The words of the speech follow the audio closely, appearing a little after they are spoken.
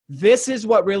This is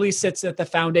what really sits at the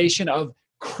foundation of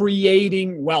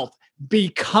creating wealth,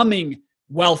 becoming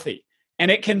wealthy. And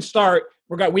it can start,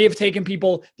 we have taken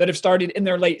people that have started in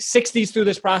their late 60s through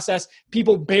this process,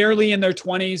 people barely in their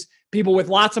 20s, people with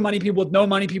lots of money, people with no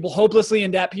money, people hopelessly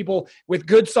in debt, people with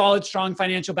good, solid, strong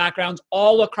financial backgrounds,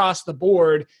 all across the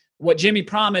board. What Jimmy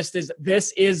promised is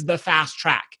this is the fast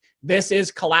track. This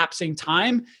is collapsing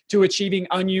time to achieving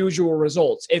unusual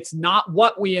results. It's not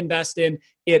what we invest in,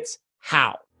 it's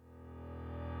how.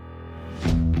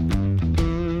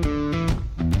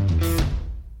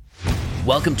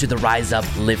 Welcome to the Rise Up,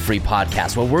 Live Free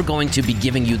podcast, where we're going to be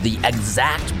giving you the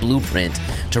exact blueprint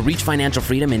to reach financial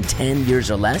freedom in 10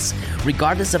 years or less,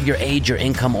 regardless of your age, your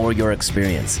income, or your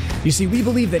experience. You see, we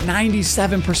believe that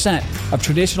 97% of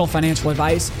traditional financial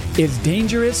advice is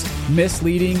dangerous,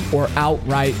 misleading, or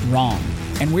outright wrong.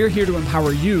 And we're here to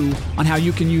empower you on how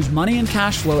you can use money and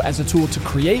cash flow as a tool to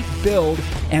create, build,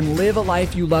 and live a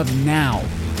life you love now,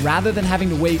 rather than having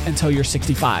to wait until you're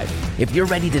 65. If you're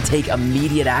ready to take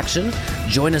immediate action,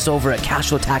 join us over at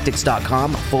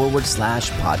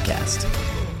cashflowtactics.com/podcast.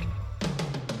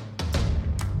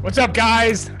 What's up,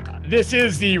 guys? This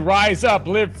is the Rise Up,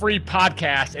 Live Free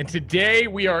podcast. And today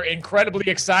we are incredibly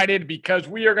excited because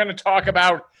we are going to talk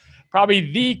about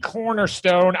probably the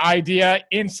cornerstone idea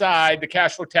inside the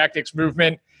Cash Flow Tactics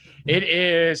movement. It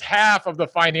is half of the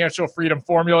financial freedom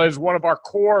formula. It is one of our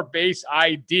core base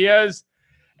ideas.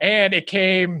 And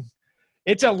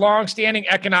it's a long-standing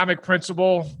economic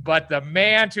principle, but the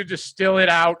man to distill it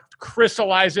out,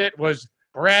 crystallize it, was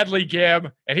Bradley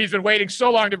Gibb. And he's been waiting so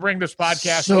long to bring this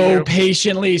podcast to you. So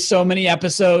patiently, so many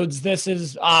episodes. This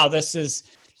is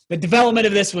the development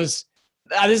of this was,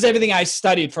 this is everything I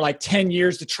studied for like 10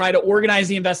 years to try to organize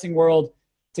the investing world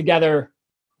together.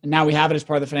 And now we have it as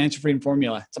part of the financial freedom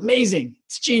formula. It's amazing.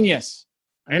 It's genius.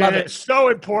 And it's so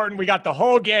important. We got the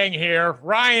whole gang here.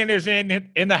 Ryan is in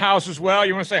the house as well.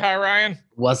 You want to say hi, Ryan?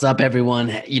 What's up,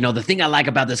 everyone? You know, the thing I like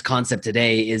about this concept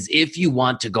today is if you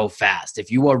want to go fast,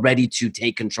 if you are ready to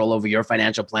take control over your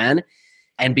financial plan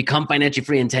and become financially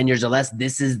free in 10 years or less,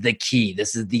 this is the key.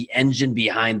 This is the engine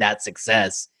behind that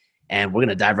success. And we're going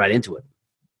to dive right into it.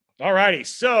 All righty.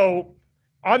 So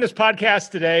on this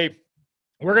podcast today,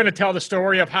 we're going to tell the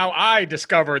story of how I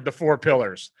discovered the 4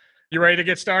 pillars. You ready to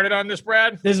get started on this,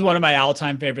 Brad? This is one of my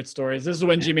all-time favorite stories. This is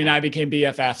when Jimmy and I became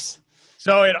BFFs.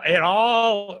 So it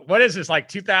all, what is this, like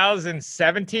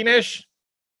 2017-ish?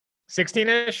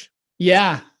 16-ish?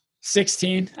 Yeah,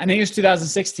 16. I think it was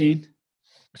 2016.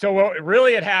 So what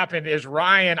really had happened is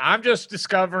Ryan, I'm just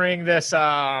discovering this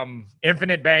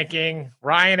infinite banking.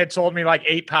 Ryan had sold me like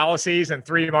 8 policies in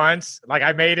 3 months. Like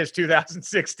I made his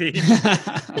 2016.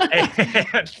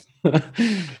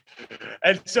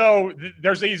 And so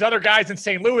there's these other guys in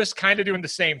St. Louis kind of doing the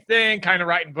same thing, kind of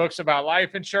writing books about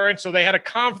life insurance. So they had a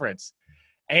conference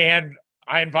and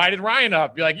I invited Ryan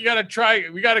up, be like, we got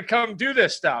to come do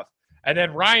this stuff. And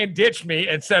then Ryan ditched me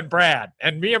and sent Brad.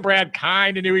 And me and Brad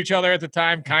kind of knew each other at the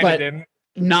time, kind of didn't.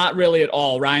 Not really at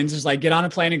all. Ryan's just like, get on a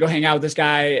plane and go hang out with this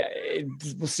guy.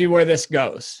 We'll see where this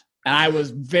goes. And I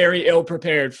was very ill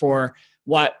prepared for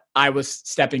what I was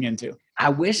stepping into. I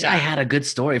wish I had a good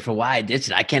story for why I ditched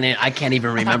it. I can't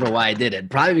even remember why I did it.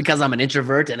 Probably because I'm an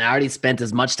introvert and I already spent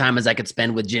as much time as I could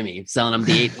spend with Jimmy selling him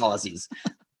the 8 policies.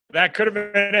 That could have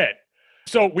been it.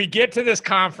 So we get to this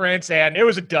conference and it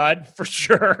was a dud for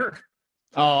sure.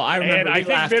 Oh, I remember. And I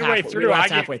think midway through,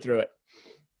 halfway through it.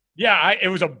 Yeah, it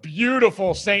was a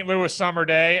beautiful St. Louis summer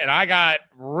day, and I got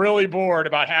really bored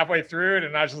about halfway through it,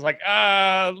 and I was just like,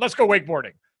 let's go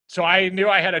wakeboarding. So I knew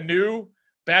I had a new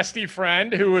bestie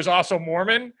friend who was also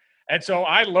Mormon, and so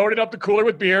I loaded up the cooler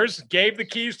with beers, gave the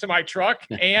keys to my truck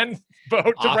and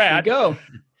boat to Brad. Go.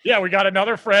 Yeah, we got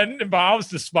another friend involved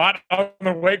to spot on the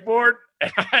wakeboard,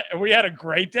 and we had a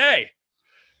great day.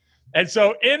 And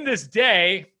so in this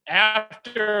day,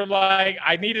 after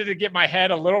I needed to get my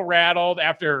head a little rattled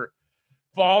after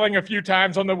falling a few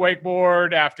times on the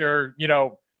wakeboard, after,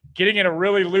 getting in a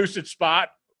really lucid spot,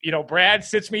 Brad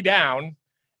sits me down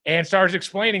and starts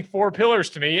explaining 4 pillars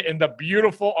to me on the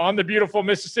beautiful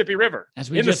Mississippi River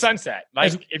the sunset.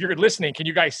 If you're listening, can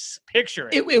you guys picture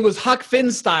it? It was Huck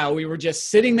Finn style. We were just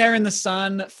sitting there in the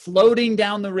sun, floating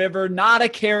down the river, not a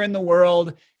care in the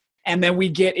world. And then we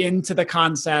get into the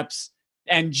concepts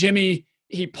and Jimmy,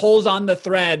 he pulls on the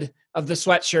thread of the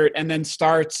sweatshirt and then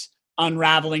starts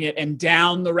unraveling it, and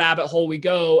down the rabbit hole we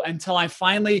go until I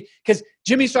finally, because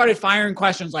Jimmy started firing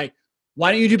questions like,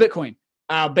 why don't you do Bitcoin?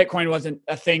 Bitcoin wasn't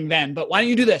a thing then, but why don't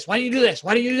you do this? Why don't you do this?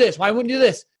 Why don't you do this? Why wouldn't you do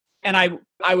this? And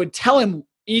I would tell him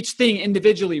each thing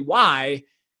individually why.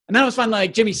 And then I was finally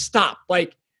like, Jimmy, stop.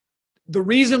 Like, the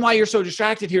reason why you're so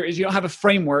distracted here is you don't have a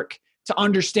framework to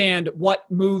understand what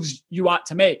moves you ought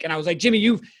to make. And I was like, Jimmy,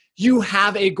 you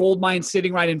have a gold mine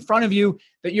sitting right in front of you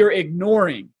that you're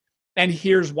ignoring. And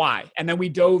here's why. And then we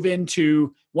dove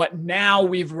into what now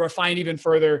we've refined even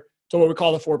further to what we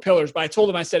call the 4 pillars. But I told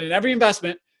him, I said, in every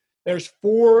investment, there's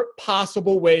 4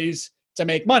 possible ways to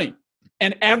make money.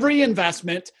 And every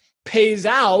investment pays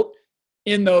out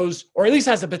in those, or at least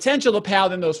has the potential to pay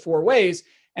out in those 4 ways.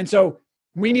 And so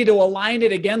we need to align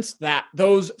it against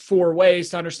those 4 ways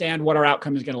to understand what our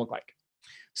outcome is going to look like.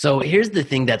 So here's the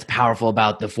thing that's powerful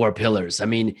about the 4 pillars. I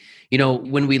mean,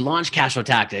 when we launched Cashflow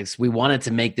Tactics, we wanted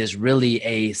to make this really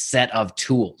a set of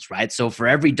tools, right? So for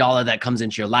every dollar that comes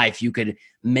into your life, you could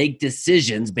make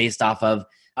decisions based off of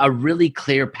a really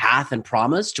clear path and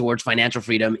promise towards financial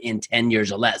freedom in 10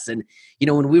 years or less. And,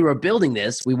 when we were building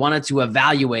this, we wanted to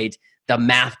evaluate the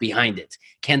math behind it.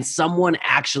 Can someone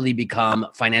actually become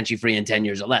financially free in 10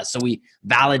 years or less? So we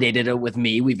validated it with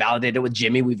me. We validated it with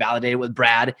Jimmy. We validated it with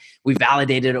Brad. We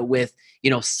validated it with,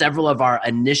 several of our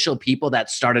initial people that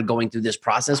started going through this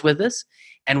process with us.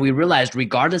 And we realized,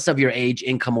 regardless of your age,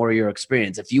 income, or your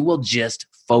experience, if you will just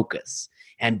focus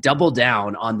and double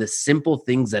down on the simple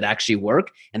things that actually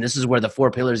work, and this is where the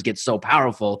 4 pillars get so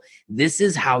powerful, this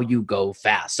is how you go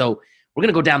fast. So we're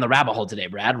going to go down the rabbit hole today,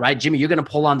 Brad, right? Jimmy, you're going to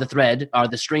pull on the thread or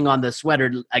the string on the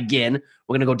sweater again.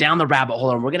 We're going to go down the rabbit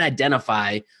hole and we're going to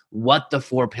identify what the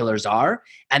 4 pillars are.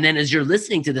 And then as you're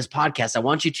listening to this podcast, I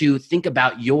want you to think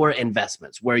about your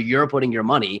investments, where you're putting your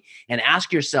money, and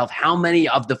ask yourself, how many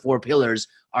of the 4 pillars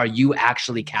are you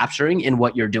actually capturing in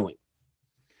what you're doing?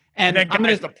 And then,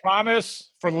 guys, the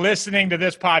promise for listening to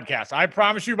this podcast, I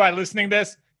promise you, by listening to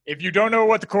this, if you don't know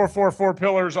what the core 4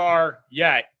 pillars are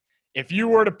yet, if you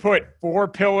were to put 4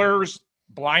 pillars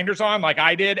blinders on like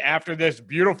I did after this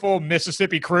beautiful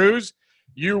Mississippi cruise,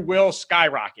 you will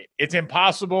skyrocket. It's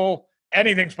impossible.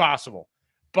 Anything's possible.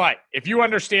 But if you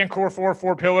understand core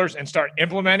 4 pillars and start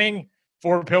implementing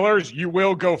 4 pillars, you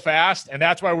will go fast. And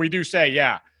that's why we do say,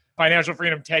 financial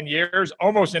freedom 10 years,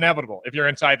 almost inevitable if you're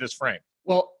inside this frame.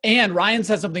 Well, and Ryan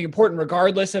said something important,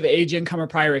 regardless of age, income, or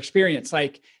prior experience.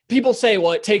 Like, people say,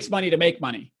 well, it takes money to make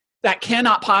money. That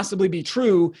cannot possibly be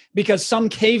true, because some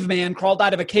caveman crawled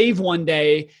out of a cave one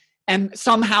day and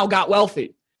somehow got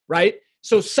wealthy, right?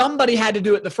 So somebody had to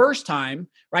do it the first time,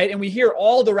 right? And we hear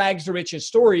all the rags to riches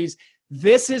stories.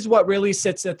 This is what really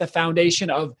sits at the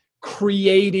foundation of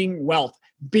creating wealth,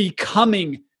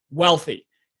 becoming wealthy.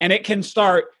 And it can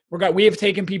start, we have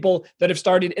taken people that have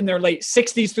started in their late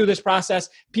 60s through this process,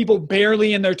 people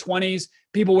barely in their 20s,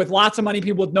 people with lots of money,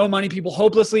 people with no money, people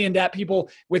hopelessly in debt, people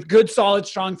with good, solid,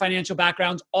 strong financial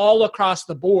backgrounds, all across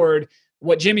the board.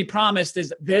 What Jimmy promised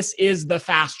is this is the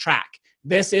fast track.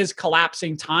 This is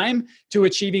collapsing time to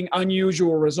achieving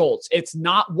unusual results. It's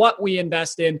not what we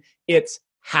invest in, it's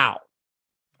how.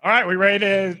 All right, you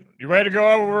ready to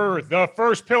go over the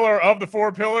first pillar of the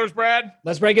 4 pillars, Brad?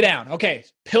 Let's break it down. Okay,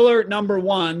 pillar number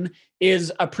 1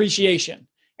 is appreciation.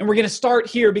 And we're going to start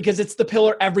here because it's the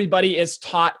pillar everybody is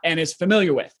taught and is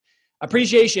familiar with.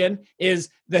 Appreciation is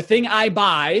the thing I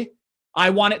buy,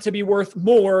 I want it to be worth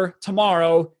more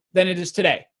tomorrow than it is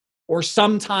today, or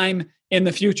sometime in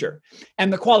the future.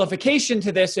 And the qualification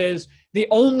to this is the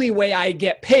only way I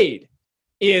get paid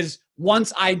is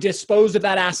once I dispose of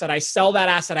that asset, I sell that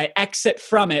asset, I exit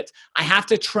from it, I have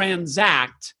to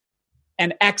transact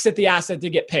and exit the asset to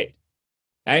get paid.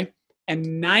 Okay? And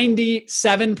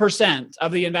 97%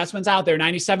 of the investments out there,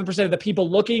 97% of the people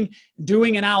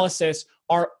doing analysis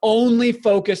are only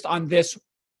focused on this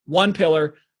one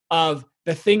pillar of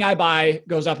the thing I buy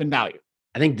goes up in value.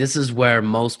 I think this is where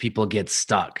most people get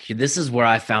stuck. This is where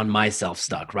I found myself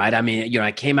stuck, right? I mean,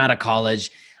 I came out of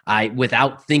college,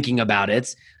 without thinking about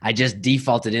it, I just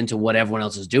defaulted into what everyone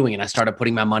else was doing. And I started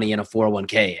putting my money in a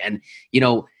 401k. And,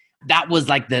 that was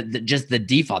like just the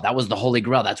default. That was the holy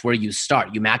grail. That's where you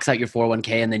start. You max out your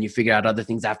 401k and then you figure out other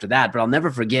things after that. But I'll never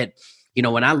forget,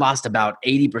 when I lost about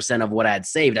 80% of what I had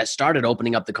saved, I started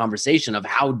opening up the conversation of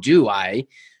how do I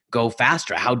go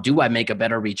faster? How do I make a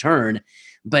better return?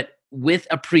 But with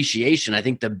appreciation, I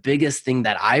think the biggest thing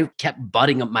that I kept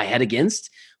butting up my head against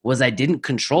was I didn't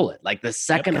control it. Like the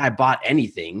second I bought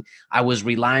anything, I was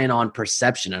relying on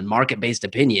perception and market-based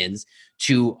opinions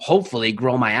to hopefully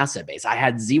grow my asset base. I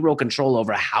had zero control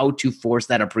over how to force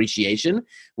that appreciation,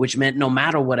 which meant no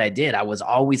matter what I did, I was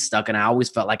always stuck and I always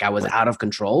felt like I was out of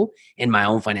control in my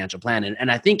own financial plan.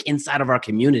 And I think inside of our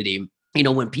community,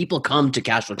 when people come to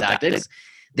Cashflow Tactics,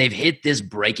 they've hit this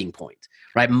breaking point,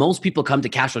 right? Most people come to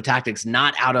cash flow tactics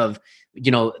not out of,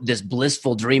 this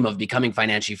blissful dream of becoming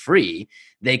financially free.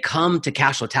 They come to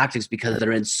cash flow tactics because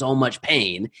they're in so much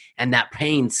pain, and that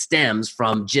pain stems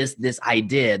from just this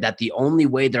idea that the only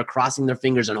way they're crossing their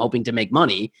fingers and hoping to make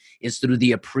money is through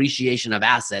the appreciation of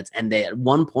assets. And they at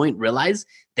one point realize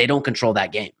they don't control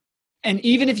that game. And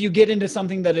even if you get into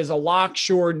something that is a lock,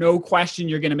 sure, no question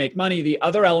you're going to make money, the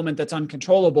other element that's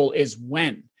uncontrollable is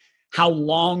when. How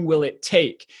long will it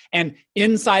take? And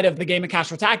inside of the game of cash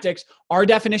flow tactics, our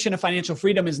definition of financial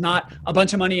freedom is not a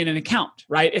bunch of money in an account,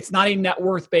 right? It's not a net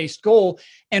worth based goal.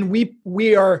 And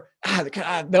we are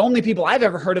the only people I've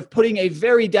ever heard of putting a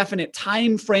very definite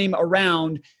time frame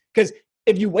around, because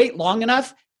if you wait long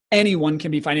enough, anyone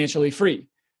can be financially free.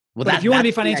 Well, if you want to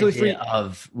be financially free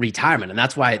of retirement, and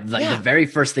that's why the very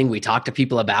first thing we talk to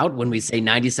people about when we say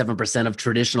 97% of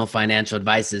traditional financial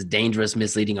advice is dangerous,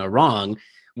 misleading, or wrong,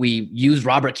 we use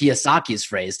Robert Kiyosaki's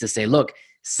phrase to say, look,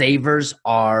 savers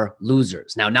are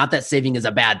losers. Now, not that saving is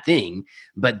a bad thing,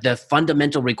 but the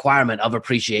fundamental requirement of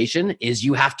appreciation is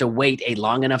you have to wait a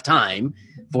long enough time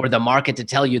for the market to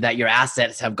tell you that your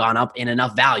assets have gone up in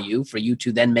enough value for you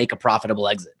to then make a profitable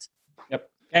exit. Yep.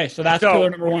 Okay, so that's pillar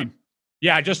number one.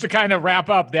 Yeah, just to kind of wrap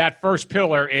up that first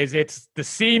pillar is it's the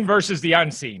seen versus the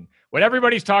unseen. What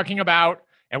everybody's talking about,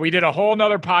 and we did a whole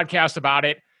nother podcast about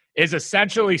it, is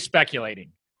essentially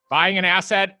speculating. Buying an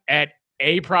asset at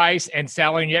A price and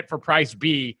selling it for price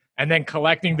B, and then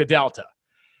collecting the delta.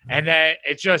 And then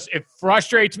it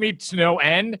frustrates me to no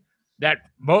end that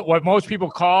what most people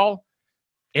call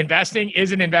investing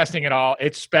isn't investing at all.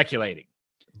 It's speculating.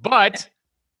 But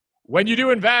when you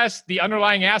do invest, the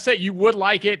underlying asset, you would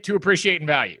like it to appreciate in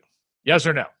value. Yes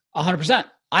or no? 100%.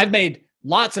 I've made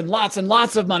lots and lots and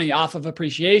lots of money off of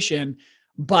appreciation,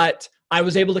 but I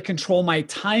was able to control my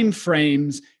time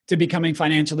frames to becoming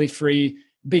financially free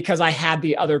because I had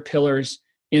the other pillars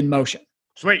in motion.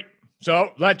 Sweet.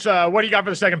 So let's, what do you got for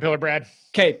the second pillar, Brad?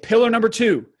 Okay. Pillar number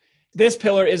 2. This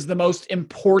pillar is the most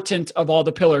important of all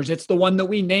the pillars. It's the one that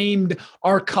we named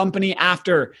our company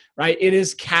after, right? It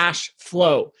is cash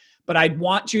flow. But I'd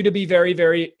want you to be very,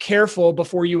 very careful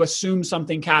before you assume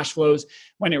something cash flows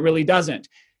when it really doesn't.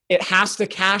 It has to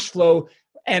cash flow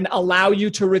and allow you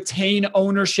to retain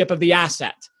ownership of the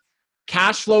asset.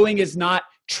 Cash flowing is not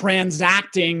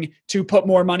transacting to put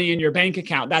more money in your bank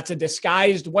account. That's a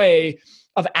disguised way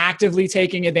of actively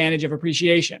taking advantage of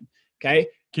appreciation. Okay.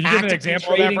 Can you give an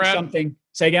example of that, Brad?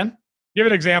 Say again? Give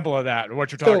an example of that,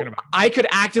 what you're talking about. I could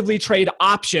actively trade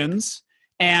options,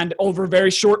 and over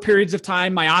very short periods of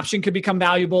time, my option could become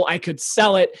valuable. I could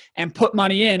sell it and put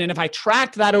money in. And if I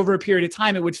tracked that over a period of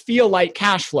time, it would feel like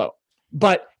cash flow.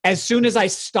 But as soon as I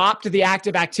stopped the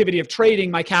active activity of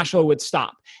trading, my cash flow would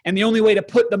stop. And the only way to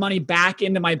put the money back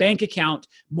into my bank account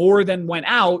more than went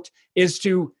out is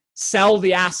to sell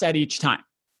the asset each time.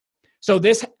 So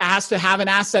this has to have an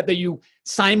asset that you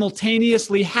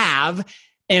simultaneously have,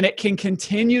 and it can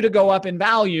continue to go up in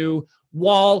value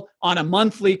while on a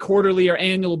monthly, quarterly, or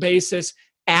annual basis,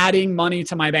 adding money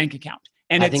to my bank account.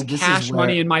 And it's cash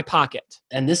money in my pocket.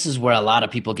 And this is where a lot of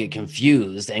people get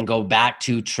confused and go back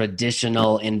to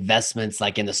traditional investments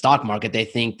like in the stock market. They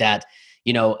think that,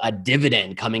 a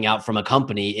dividend coming out from a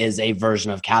company is a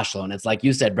version of cash flow. And it's like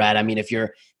you said, Brad, I mean, if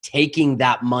you're taking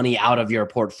that money out of your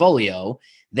portfolio,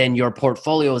 then your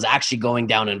portfolio is actually going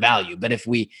down in value. But if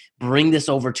we bring this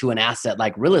over to an asset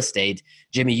like real estate,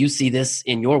 Jimmy, you see this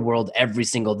in your world every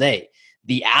single day.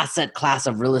 The asset class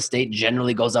of real estate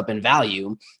generally goes up in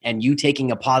value, and you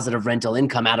taking a positive rental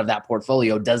income out of that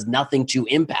portfolio does nothing to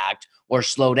impact or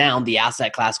slow down the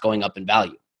asset class going up in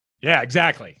value. Yeah,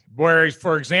 exactly. Whereas,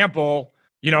 for example,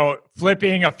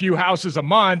 flipping a few houses a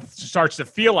month starts to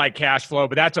feel like cash flow,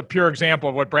 but that's a pure example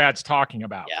of what Brad's talking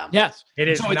about. Yeah. Yes. It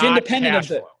is so not it's independent cash of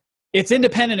the flow. It's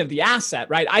independent of the asset,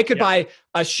 right? I could buy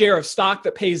a share of stock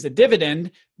that pays a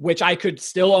dividend, which I could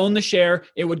still own the share.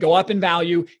 It would go up in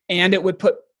value, and it would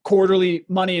put quarterly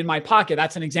money in my pocket.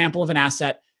 That's an example of an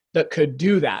asset that could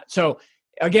do that. So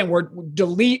again,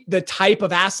 delete the type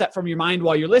of asset from your mind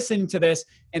while you're listening to this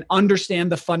and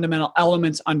understand the fundamental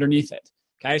elements underneath it.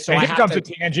 Okay. So here comes a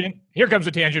tangent. Here comes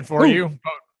a tangent for you.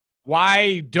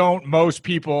 Why didn't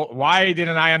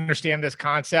I understand this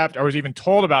concept or was even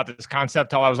told about this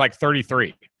concept till I was like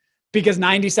 33? Because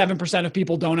 97% of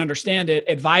people don't understand it.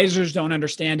 Advisors don't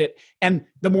understand it. And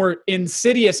the more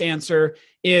insidious answer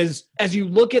is, as you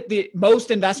look at the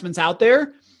most investments out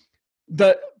there,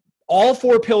 all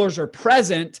 4 pillars are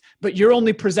present, but you're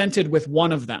only presented with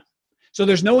one of them. So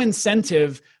there's no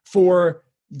incentive for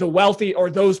the wealthy or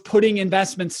those putting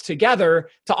investments together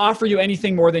to offer you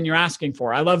anything more than you're asking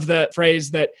for. I love the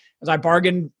phrase that as I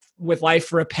bargained with life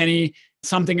for a penny,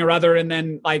 something or other and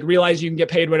then like realize you can get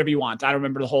paid whatever you want. I don't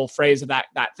remember the whole phrase of that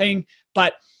thing,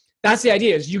 but that's the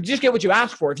idea is you just get what you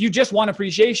ask for. If you just want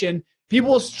appreciation,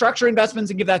 people will structure investments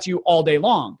and give that to you all day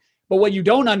long. But what you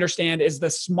don't understand is the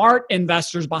smart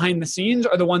investors behind the scenes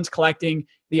are the ones collecting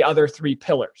the other three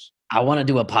pillars. I want to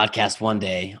do a podcast one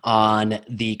day on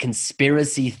the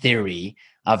conspiracy theory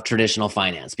of traditional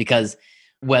finance, because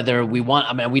whether we want,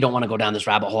 I mean, we don't want to go down this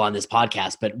rabbit hole on this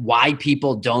podcast, but why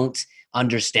people don't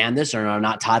understand this or are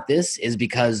not taught this is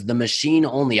because the machine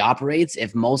only operates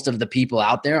if most of the people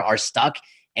out there are stuck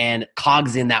and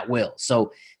cogs in that wheel.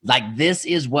 So like this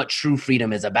is what true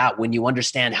freedom is about. When you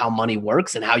understand how money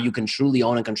works and how you can truly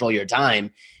own and control your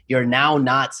time, you're now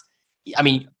not, I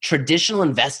mean, traditional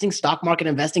investing, stock market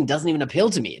investing doesn't even appeal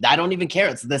to me. I don't even care.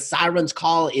 It's the siren's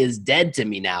call is dead to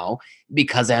me now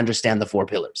because I understand the four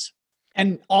pillars.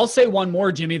 And I'll say one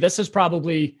more, Jimmy. This is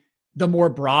probably the more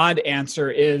broad answer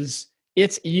is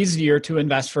it's easier to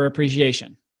invest for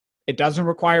appreciation. It doesn't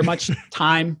require much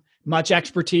time, much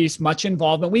expertise, much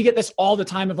involvement. We get this all the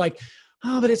time of like,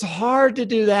 oh, but it's hard to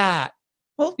do that.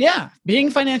 Well, yeah, being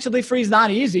financially free is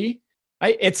not easy,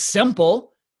 right? It's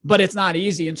simple, but it's not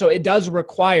easy. And so it does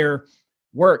require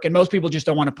work and most people just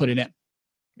don't want to put it in.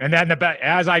 And then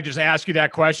as I just asked you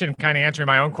that question, kind of answering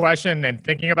my own question and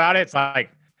thinking about it, it's like,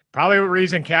 probably the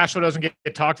reason cash flow doesn't get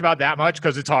talked about that much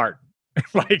because it's hard.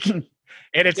 Like, and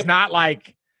it's not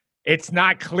like, it's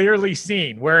not clearly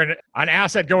seen where an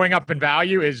asset going up in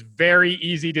value is very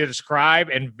easy to describe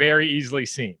and very easily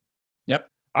seen. Yep.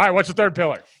 All right. What's the third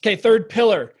pillar? Okay. Third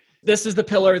pillar. This is the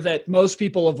pillar that most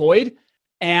people avoid.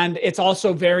 And it's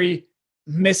also very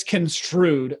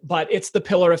misconstrued, but it's the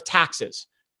pillar of taxes.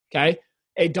 Okay.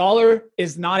 A dollar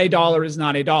is not a dollar is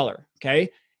not a dollar. Okay.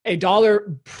 A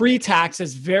dollar pre-tax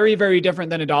is very, very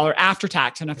different than a dollar after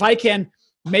tax. And if I can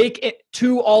make it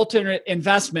two alternate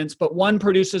investments, but one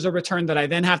produces a return that I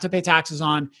then have to pay taxes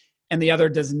on and the other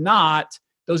does not,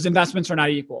 those investments are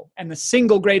not equal. And the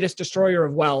single greatest destroyer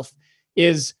of wealth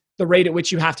is the rate at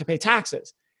which you have to pay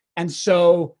taxes. And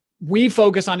so we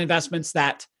focus on investments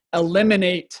that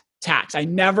eliminate tax.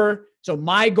 So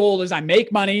my goal is I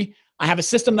make money, I have a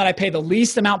system that I pay the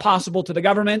least amount possible to the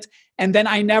government, and then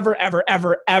I never, ever,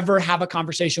 ever, ever have a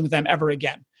conversation with them ever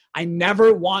again. I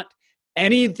never want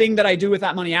anything that I do with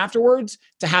that money afterwards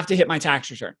to have to hit my tax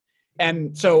return.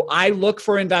 And so I look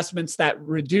for investments that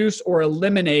reduce or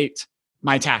eliminate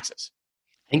my taxes.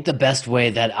 I think the best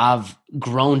way that I've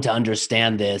grown to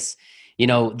understand this,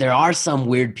 there are some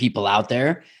weird people out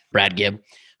there, Brad Gibb,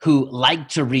 who like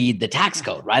to read the tax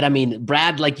code, right? I mean,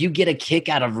 Brad, like you get a kick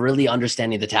out of really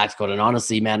understanding the tax code. And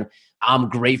honestly, man, I'm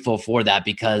grateful for that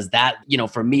because that,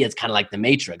 for me, it's kind of like the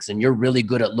Matrix and you're really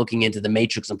good at looking into the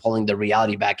Matrix and pulling the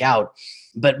reality back out.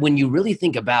 But when you really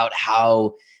think about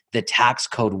how the tax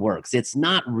code works, it's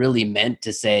not really meant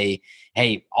to say,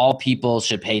 hey, all people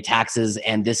should pay taxes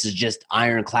and this is just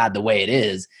ironclad the way it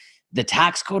is. The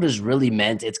tax code is really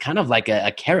meant, it's kind of like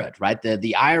a carrot, right?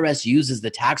 The IRS uses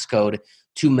the tax code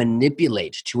to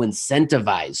manipulate, to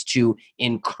incentivize, to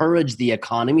encourage the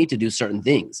economy to do certain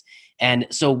things. And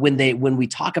so when we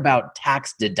talk about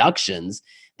tax deductions,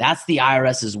 that's the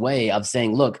IRS's way of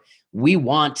saying, look, we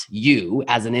want you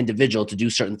as an individual to do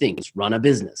certain things, run a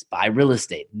business, buy real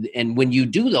estate. And when you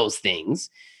do those things,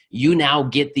 you now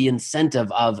get the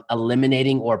incentive of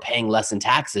eliminating or paying less in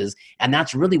taxes. And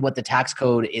that's really what the tax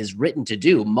code is written to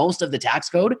do. Most of the tax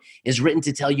code is written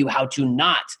to tell you how to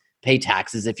not pay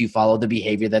taxes if you follow the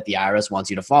behavior that the IRS wants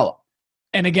you to follow.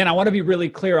 And again, I want to be really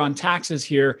clear on taxes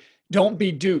here. Don't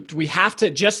be duped. We have to,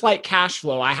 just like cash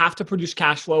flow, I have to produce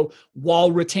cash flow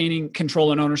while retaining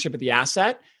control and ownership of the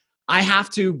asset. I have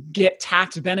to get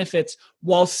tax benefits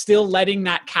while still letting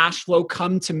that cash flow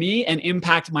come to me and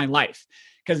impact my life.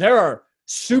 Because there are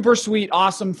super sweet,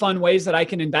 awesome, fun ways that I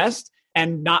can invest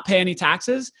and not pay any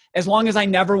taxes as long as I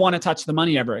never want to touch the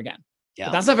money ever again. Yeah.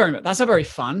 But that's not very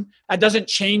fun. That doesn't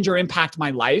change or impact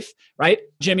my life, right?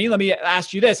 Jimmy, let me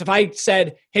ask you this. If I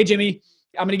said, hey, Jimmy,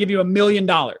 I'm going to give you $1 million,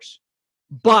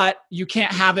 but you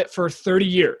can't have it for 30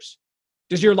 years.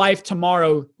 Does your life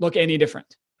tomorrow look any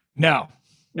different? No,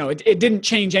 it didn't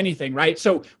change anything, right?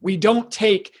 So we don't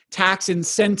take tax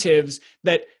incentives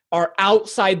that are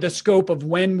outside the scope of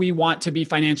when we want to be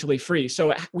financially free.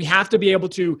 So we have to be able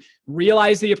to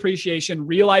realize the appreciation,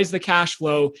 realize the cash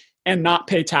flow, and not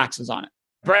pay taxes on it.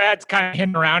 Brad's kind of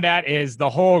hinting around at is the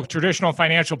whole traditional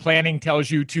financial planning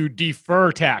tells you to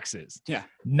defer taxes,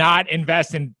 not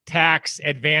invest in tax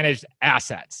advantaged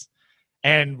assets.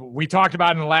 And we talked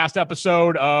about in the last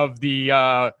episode of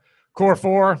the Core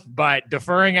 4, but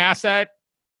deferring asset,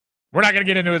 we're not going to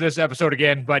get into this episode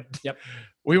again, but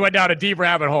we went down a deep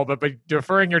rabbit hole, but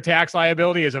deferring your tax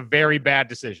liability is a very bad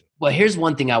decision. Well, here's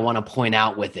one thing I want to point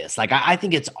out with this. Like, I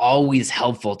think it's always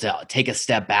helpful to take a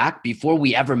step back before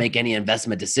we ever make any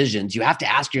investment decisions. You have to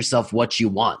ask yourself what you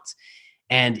want.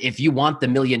 And if you want the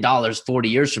 $1 million 40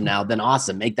 years from now, then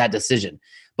awesome, make that decision.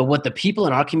 But what the people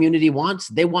in our community want,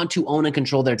 they want to own and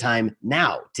control their time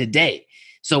now, today.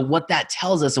 So what that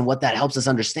tells us and what that helps us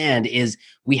understand is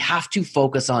we have to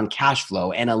focus on cash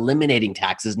flow and eliminating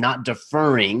taxes, not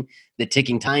deferring the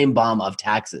ticking time bomb of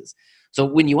taxes. So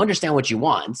when you understand what you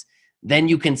want, then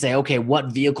you can say, okay, what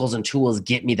vehicles and tools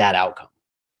get me that outcome?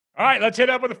 All right, let's hit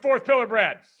up with the fourth pillar,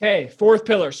 Brad. Okay, fourth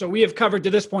pillar. So we have covered to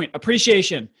this point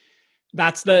appreciation.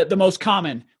 That's the most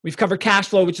common. We've covered cash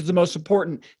flow, which is the most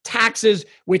important. Taxes,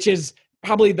 which is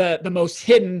probably the most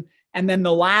hidden. And then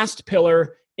the last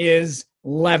pillar is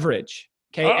leverage.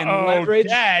 Okay. And leverage.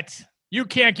 Debt. You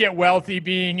can't get wealthy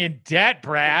being in debt,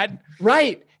 Brad.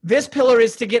 Right. This pillar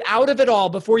is to get out of it all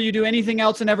before you do anything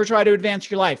else and ever try to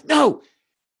advance your life. No.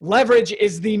 Leverage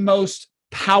is the most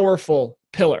powerful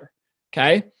pillar.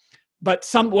 Okay. But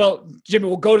Jimmy,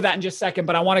 we'll go to that in just a second,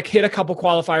 but I want to hit a couple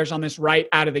qualifiers on this right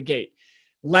out of the gate.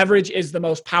 Leverage is the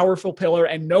most powerful pillar,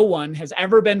 and no one has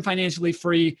ever been financially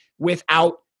free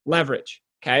without leverage.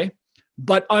 Okay.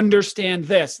 But understand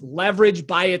this, leverage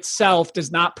by itself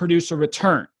does not produce a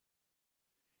return.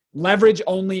 Leverage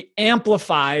only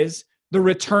amplifies the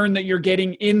return that you're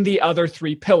getting in the other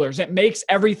three pillars. It makes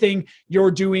everything you're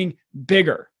doing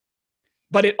bigger,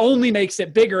 but it only makes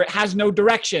it bigger. It has no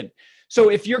direction. So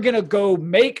if you're going to go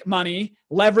make money,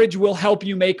 leverage will help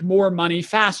you make more money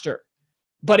faster.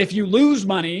 But if you lose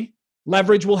money,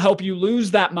 leverage will help you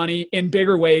lose that money in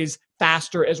bigger ways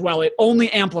faster as well. It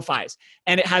only amplifies,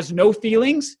 and it has no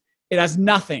feelings. It has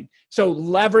nothing. So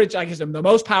leverage, like I said, the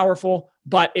most powerful,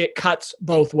 but it cuts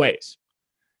both ways.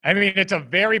 I mean, it's a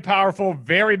very powerful,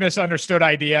 very misunderstood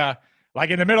idea. Like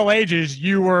in the Middle Ages,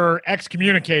 you were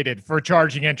excommunicated for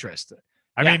charging interest.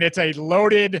 I mean, it's a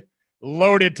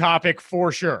loaded topic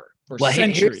for sure. Well,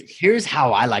 here's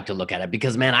how I like to look at it,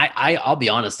 because, man, I'll be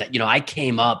honest that, I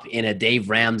came up in a Dave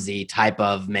Ramsey type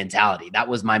of mentality. That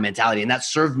was my mentality, and that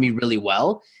served me really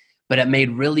well, but it made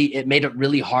it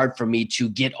really hard for me to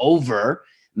get over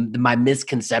my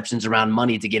misconceptions around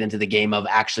money to get into the game of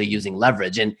actually using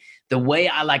leverage. And the way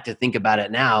I like to think about it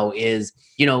now is,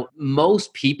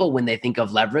 most people, when they think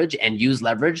of leverage and use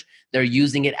leverage, they're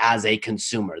using it as a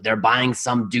consumer. They're buying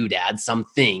some doodad,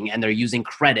 something, and they're using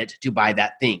credit to buy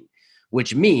that thing,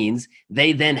 which means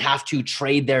they then have to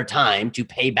trade their time to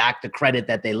pay back the credit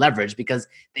that they leveraged because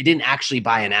they didn't actually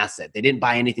buy an asset. They didn't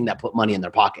buy anything that put money in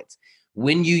their pockets.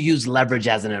 When you use leverage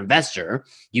as an investor,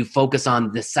 you focus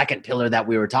on the second pillar that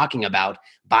we were talking about,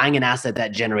 buying an asset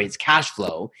that generates cash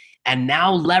flow. And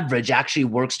now leverage actually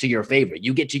works to your favor.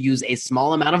 You get to use a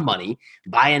small amount of money,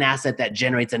 buy an asset that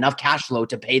generates enough cash flow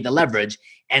to pay the leverage,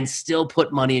 and still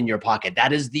put money in your pocket.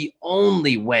 That is the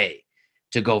only way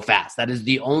to go fast. That is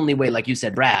the only way, like you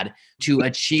said, Brad, to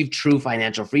achieve true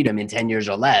financial freedom in 10 years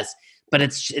or less. But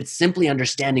it's simply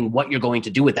understanding what you're going to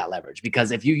do with that leverage.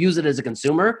 Because if you use it as a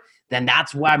consumer, then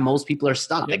that's why most people are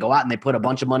stuck. They go out and they put a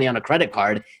bunch of money on a credit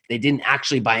card. They didn't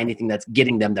actually buy anything that's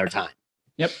getting them their time.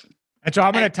 Yep. And so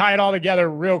I'm going to tie it all together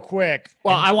real quick.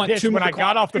 Well, I want two. When I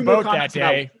got off the boat that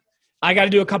day, I got to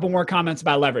do a couple more comments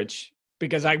about leverage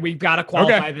because we've got to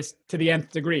qualify this to the nth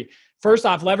degree. First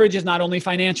off, leverage is not only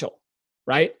financial,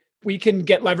 right? We can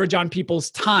get leverage on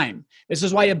people's time. This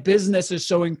is why a business is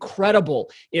so incredible,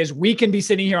 is we can be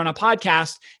sitting here on a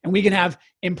podcast and we can have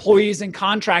employees and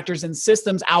contractors and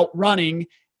systems out running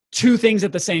two things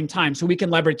at the same time. So we can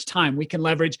leverage time. We can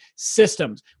leverage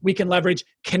systems. We can leverage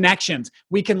connections.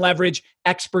 We can leverage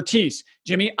expertise.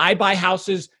 Jimmy, I buy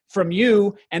houses from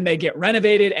you and they get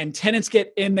renovated and tenants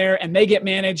get in there and they get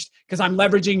managed because I'm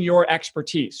leveraging your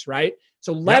expertise, right?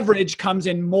 So leverage comes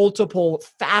in multiple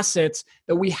facets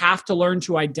that we have to learn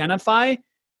to identify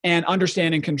and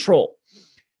understand and control.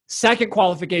 Second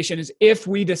qualification is if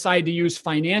we decide to use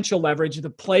financial leverage, the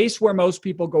place where most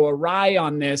people go awry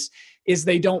on this is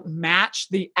they don't match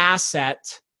the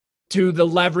asset to the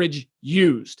leverage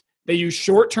used. They use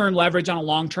short-term leverage on a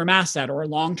long-term asset or a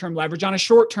long-term leverage on a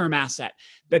short-term asset.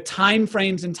 The time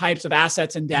frames and types of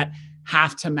assets and debt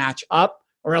have to match up,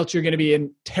 or else you're going to be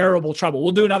in terrible trouble.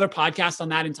 We'll do another podcast on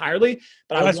that entirely.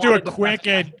 But let's do a quick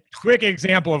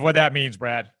example of what that means,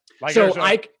 Brad.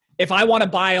 If I want to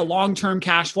buy a long-term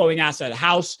cash flowing asset, a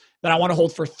house that I want to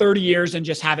hold for 30 years and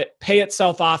just have it pay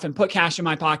itself off and put cash in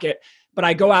my pocket, but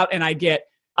I go out and I get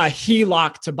a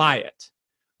HELOC to buy it.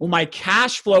 Well, my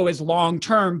cash flow is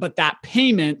long-term, but that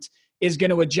payment is going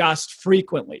to adjust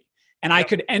frequently. And I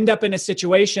could end up in a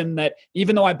situation that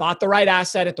even though I bought the right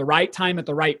asset at the right time, at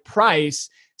the right price,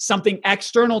 something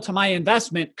external to my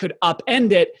investment could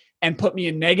upend it and put me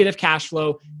in negative cash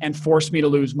flow and force me to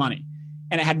lose money.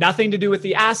 And it had nothing to do with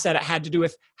the asset. It had to do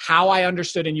with how I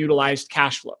understood and utilized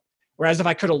cash flow. Whereas if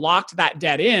I could have locked that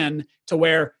debt in to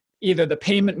where either the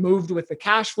payment moved with the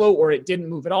cash flow or it didn't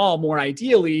move at all, more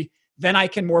ideally, then I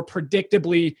can more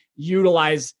predictably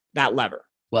utilize that lever.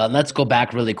 Well, let's go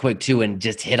back really quick too and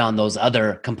just hit on those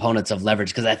other components of leverage,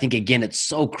 because I think, again, it's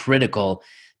so critical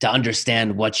to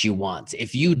understand what you want.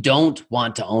 If you don't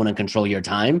want to own and control your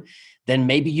time, then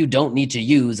maybe you don't need to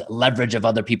use leverage of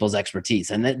other people's expertise.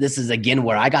 And this is, again,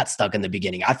 where I got stuck in the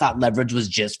beginning. I thought leverage was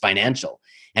just financial.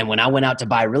 And when I went out to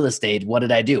buy real estate, what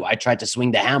did I do? I tried to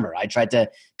swing the hammer. I tried to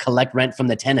collect rent from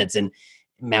the tenants. And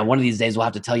man, one of these days we'll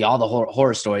have to tell you all the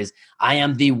horror stories. I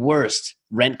am the worst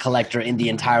rent collector in the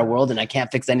entire world, and I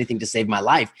can't fix anything to save my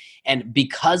life. And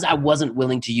because I wasn't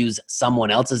willing to use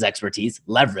someone else's expertise,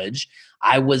 leverage,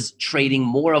 I was trading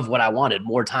more of what I wanted,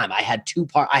 more time. I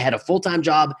had a full-time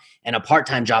job and a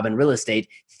part-time job in real estate,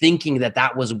 thinking that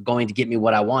that was going to get me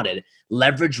what I wanted.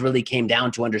 Leverage really came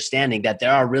down to understanding that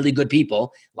there are really good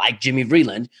people like Jimmy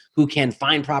Vreeland who can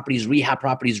find properties, rehab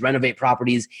properties, renovate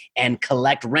properties, and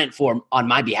collect rent on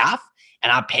my behalf.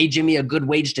 And I pay Jimmy a good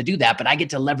wage to do that, but I get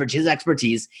to leverage his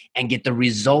expertise and get the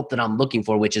result that I'm looking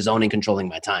for, which is owning, controlling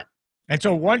my time. And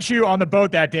so once you, on the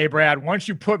boat that day, Brad, once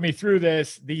you put me through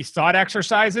these thought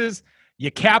exercises, you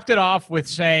capped it off with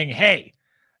saying, hey,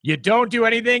 you don't do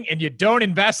anything and you don't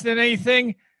invest in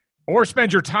anything or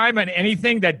spend your time on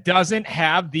anything that doesn't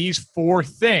have these four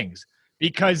things,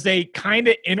 because they kind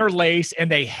of interlace and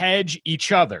they hedge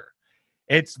each other.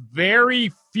 It's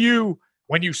very few.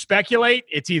 When you speculate,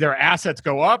 it's either assets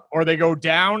go up or they go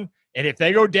down. And if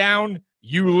they go down,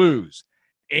 you lose.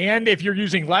 And if you're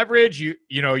using leverage,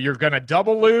 you're going to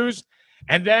double lose.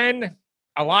 And then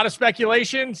a lot of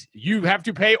speculations, you have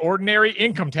to pay ordinary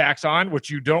income tax on, which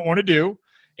you don't want to do.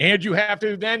 And you have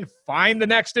to then find the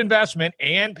next investment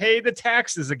and pay the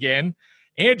taxes again.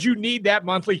 And you need that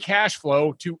monthly cash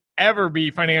flow to ever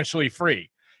be financially free.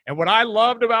 And what I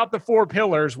loved about the four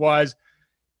pillars was,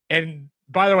 and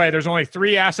by the way, there's only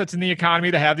 3 assets in the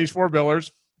economy that have these 4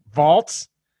 pillars: vaults,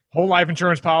 whole life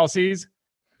insurance policies,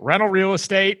 rental real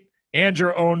estate, and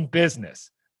your own business.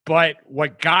 But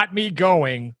what got me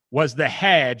going was the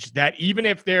hedge that even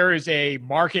if there is a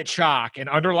market shock and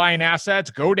underlying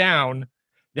assets go down,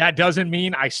 that doesn't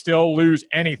mean I still lose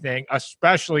anything,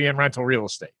 especially in rental real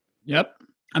estate. Yep.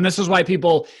 And this is why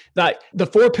that the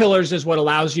 4 pillars is what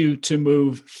allows you to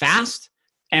move fast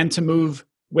and to move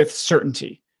with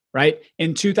certainty. Right?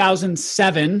 In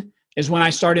 2007 is when I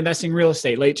started investing in real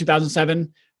estate, late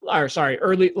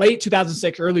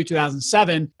 2006, early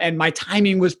 2007. And my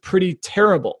timing was pretty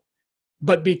terrible.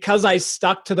 But because I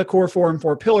stuck to the core 4 and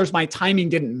 4 pillars, my timing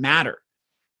didn't matter.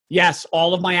 Yes,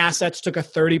 all of my assets took a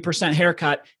 30%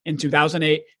 haircut in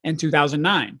 2008 and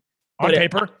 2009.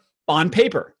 On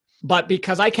paper. But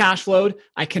because I cash flowed,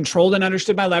 I controlled and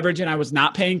understood my leverage, and I was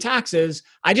not paying taxes,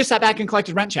 I just sat back and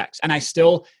collected rent checks. And I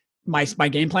still... My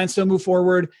game plan still moved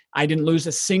forward. I didn't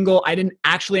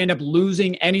actually end up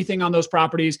losing anything on those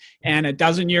properties. And a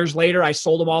dozen years later, I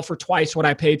sold them all for twice what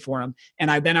I paid for them.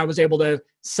 And I was able to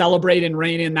celebrate and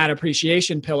rein in that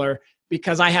appreciation pillar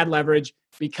because I had leverage,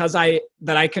 because I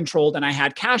controlled and I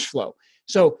had cash flow.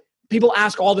 So people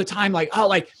ask all the time,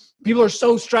 people are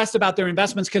so stressed about their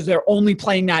investments because they're only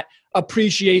playing that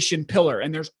appreciation pillar.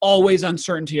 And there's always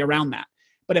uncertainty around that.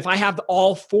 But if I have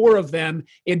all 4 of them,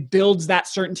 it builds that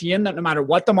certainty in that no matter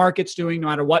what the market's doing, no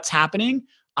matter what's happening,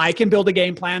 I can build a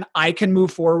game plan, I can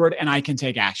move forward, and I can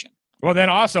take action. Well, then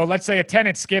also, let's say a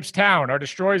tenant skips town or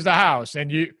destroys the house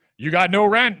and you got no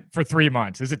rent for 3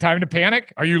 months. Is it time to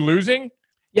panic? Are you losing?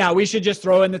 Yeah, we should just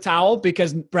throw in the towel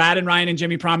because Brad and Ryan and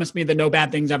Jimmy promised me that no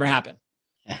bad things ever happen.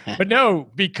 But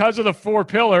no, because of the 4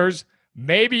 pillars,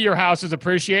 maybe your house is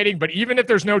appreciating, but even if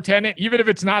there's no tenant, even if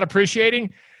it's not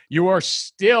appreciating, you are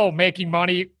still making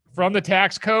money from the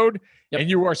tax code, and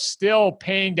you are still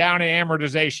paying down an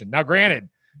amortization. Now, granted,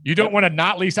 you don't want to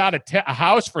not lease out a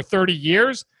house for 30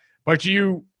 years, but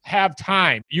you have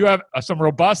time. You have some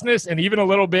robustness and even a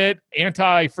little bit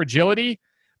anti-fragility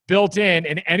built in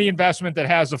any investment that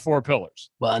has the 4 pillars.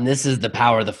 Well, and this is the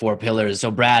power of the 4 pillars.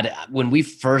 So, Brad, when we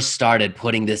first started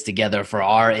putting this together for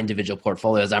our individual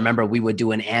portfolios, I remember we would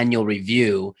do an annual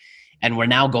review. And we're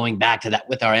now going back to that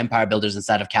with our Empire Builders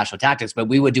inside of Cashflow Tactics, but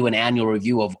we would do an annual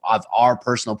review of our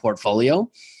personal portfolio,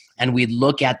 and we'd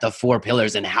look at the 4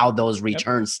 pillars and how those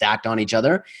returns stacked on each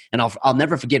other. And I'll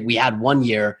never forget, we had one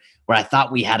year where I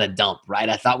thought we had a dump, right?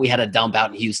 I thought we had a dump out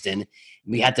in Houston,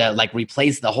 We had to like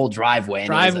replace the whole driveway.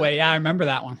 And yeah, I remember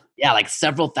that one. Yeah, like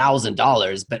several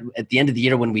 $1,000s. But at the end of the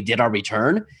year, when we did our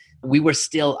return, we were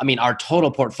still, I mean, our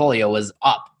total portfolio was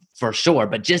up for sure.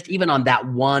 But just even on that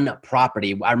one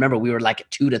property, I remember we were like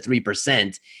 2 to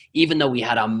 3%, even though we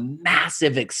had a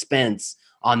massive expense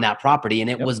on that property. And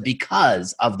it was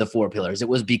because of the 4 pillars. It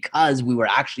was because we were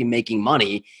actually making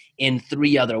money in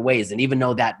 3 other ways. And even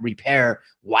though that repair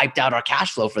wiped out our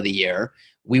cash flow for the year,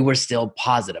 we were still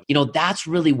positive. You know, that's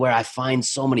really where I find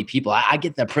so many people. I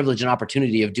get the privilege and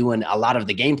opportunity of doing a lot of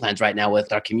the game plans right now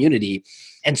with our community.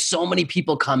 And so many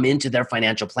people come into their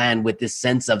financial plan with this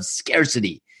sense of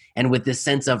scarcity and with this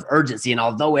sense of urgency. And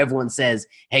although everyone says,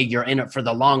 hey, you're in it for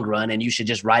the long run and you should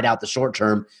just ride out the short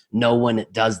term, no one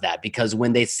does that, because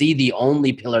when they see the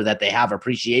only pillar that they have,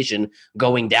 appreciation,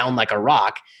 going down like a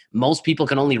rock, most people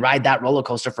can only ride that roller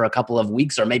coaster for a couple of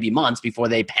weeks or maybe months before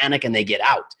they panic and they get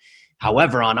out.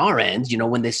 However, on our end, you know,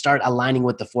 when they start aligning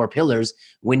with the 4 pillars,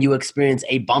 when you experience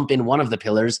a bump in one of the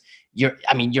pillars,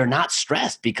 you're not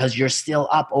stressed because you're still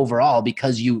up overall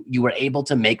because you were able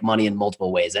to make money in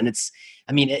multiple ways. And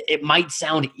it might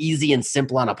sound easy and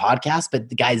simple on a podcast,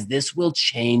 but guys, this will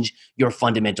change your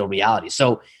fundamental reality.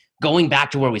 So going back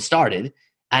to where we started,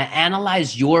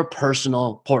 analyze your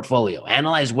personal portfolio.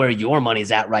 Analyze where your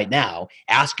money's at right now.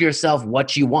 Ask yourself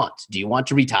what you want. Do you want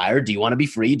to retire? Do you want to be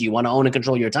free? Do you want to own and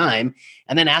control your time?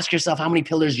 And then ask yourself how many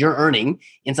pillars you're earning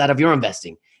inside of your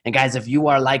investing. And guys, if you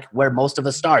are like where most of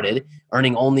us started,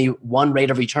 earning only one rate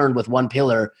of return with one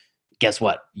pillar, guess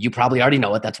what? You probably already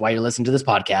know it. That's why you're listening to this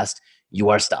podcast. You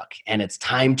are stuck. And it's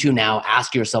time to now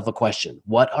ask yourself a question.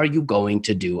 What are you going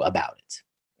to do about it?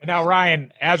 Now,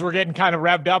 Ryan, as we're getting kind of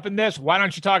revved up in this, why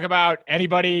don't you talk about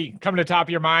anybody coming to the top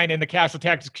of your mind in the Cashflow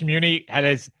Tactics community that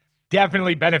has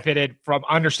definitely benefited from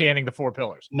understanding the 4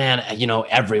 pillars? Man, you know,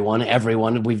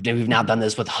 everyone, we've now done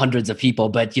this with hundreds of people,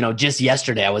 but you know, just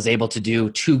yesterday I was able to do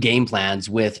 2 game plans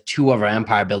with 2 of our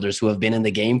empire builders who have been in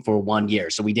the game for 1 year.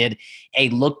 So we did a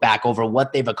look back over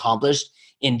what they've accomplished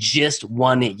in just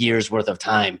 1 year's worth of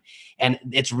time. And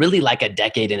it's really like a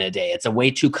decade in a day. It's a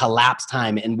way to collapse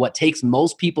time. And what takes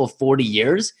most people 40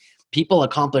 years, people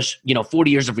accomplish, 40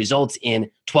 years of results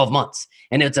in 12 months.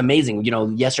 And it's amazing. You know,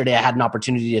 yesterday I had an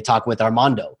opportunity to talk with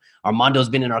Armando. Armando's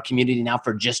been in our community now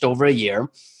for just over a year.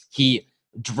 He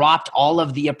dropped all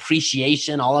of the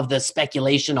appreciation, all of the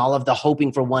speculation, all of the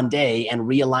hoping for one day and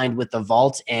realigned with the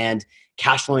vault and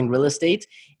cash flowing real estate.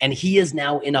 And he is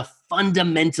now in a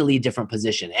fundamentally different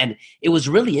position. And it was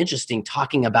really interesting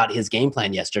talking about his game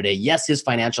plan yesterday. Yes, his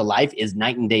financial life is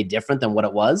night and day different than what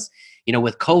it was. You know,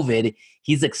 with COVID,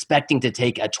 he's expecting to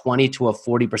take a 20 to a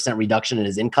 40% reduction in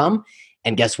his income.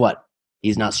 And guess what?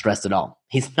 He's not stressed at all.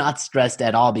 He's not stressed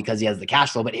at all because he has the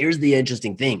cash flow. But here's the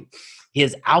interesting thing.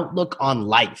 His outlook on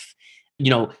life,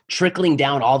 trickling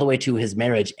down all the way to his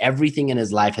marriage, everything in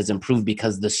his life has improved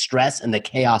because the stress and the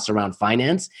chaos around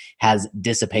finance has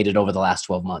dissipated over the last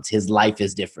 12 months. His life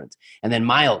is different. And then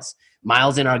Miles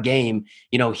in our game,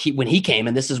 when he came,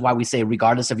 and this is why we say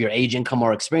regardless of your age, income,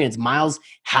 or experience, Miles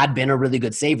had been a really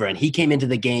good saver. And he came into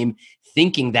the game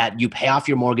thinking that you pay off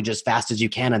your mortgage as fast as you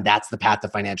can, and that's the path to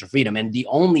financial freedom. And the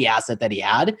only asset that he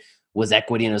had was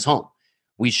equity in his home.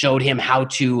 We showed him how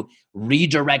to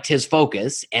redirect his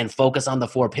focus and focus on the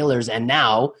 4 pillars. And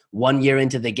now 1 year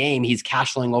into the game, he's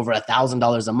cash flowing over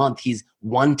 $1,000 a month. He's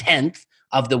 1/10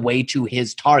 of the way to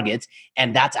his target.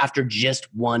 And that's after just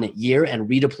 1 year and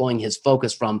redeploying his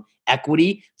focus from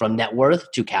equity, from net worth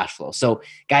to cash flow. So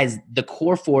guys, the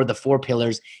core 4, the 4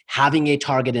 pillars, having a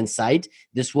target in sight,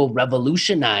 this will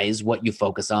revolutionize what you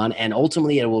focus on. And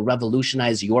ultimately it will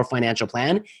revolutionize your financial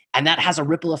plan. And that has a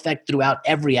ripple effect throughout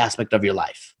every aspect of your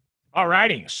life. All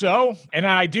righty. So, and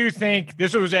I do think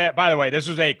this was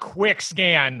a quick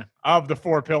scan of the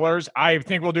 4 pillars. I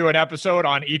think we'll do an episode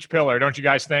on each pillar. Don't you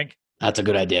guys think? That's a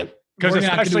good idea. Because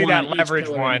especially that leverage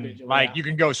one, you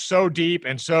can go so deep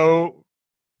and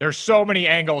there's so many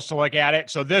angles to look at it.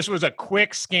 So this was a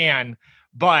quick scan,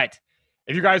 but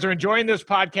if you guys are enjoying this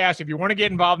podcast, if you want to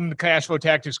get involved in the Cashflow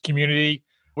Tactics community,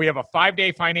 we have a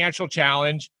 5-day financial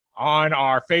challenge on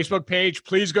our Facebook page.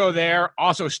 Please go there.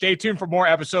 Also, stay tuned for more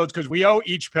episodes because we owe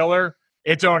each pillar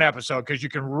its own episode because you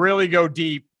can really go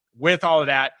deep with all of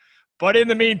that. But in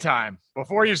the meantime,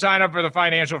 before you sign up for the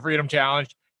Financial Freedom Challenge,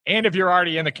 and if you're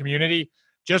already in the community,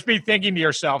 just be thinking to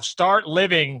yourself, start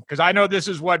living, because I know this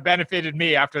is what benefited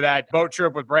me after that boat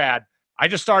trip with Brad. I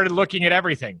just started looking at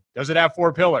everything. Does it have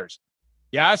 4 pillars?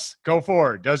 Yes, go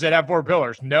forward. Does it have 4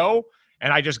 pillars? No.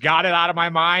 And I just got it out of my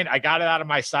mind. I got it out of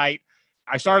my sight.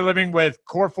 I started living with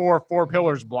core 4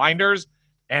 pillars blinders,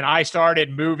 and I started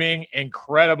moving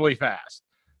incredibly fast.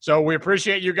 So we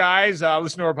appreciate you guys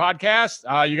listening to our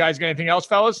podcast. You guys got anything else,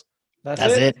 fellas? That's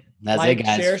it. That's like, it,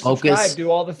 guys. Share, Focus. subscribe,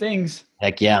 do all the things.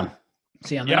 Heck yeah.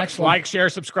 See you on the next one. Like, share,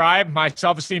 subscribe. My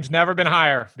self-esteem's never been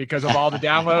higher because of all the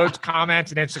downloads,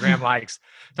 comments, and Instagram likes.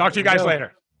 Talk to you guys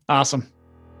later. Awesome.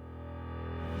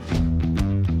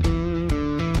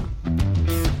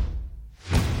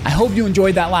 I hope you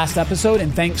enjoyed that last episode,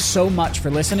 and thanks so much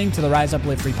for listening to the Rise Up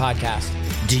Live Free podcast.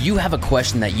 Do you have a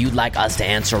question that you'd like us to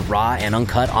answer raw and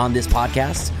uncut on this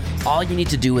podcast? All you need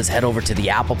to do is head over to the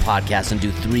Apple Podcast and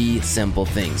do 3 simple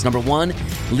things. Number 1,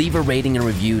 leave a rating and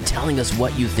review telling us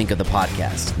what you think of the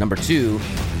podcast. Number 2,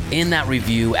 in that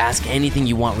review, ask anything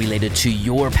you want related to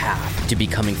your path to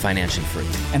becoming financially free.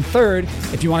 And third,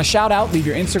 if you want to shout out, leave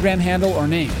your Instagram handle or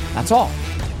name. That's all.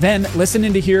 Then listen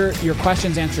in to hear your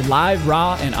questions answered live,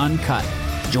 raw, and uncut.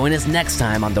 Join us next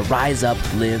time on the Rise Up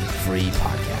Live Free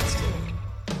podcast.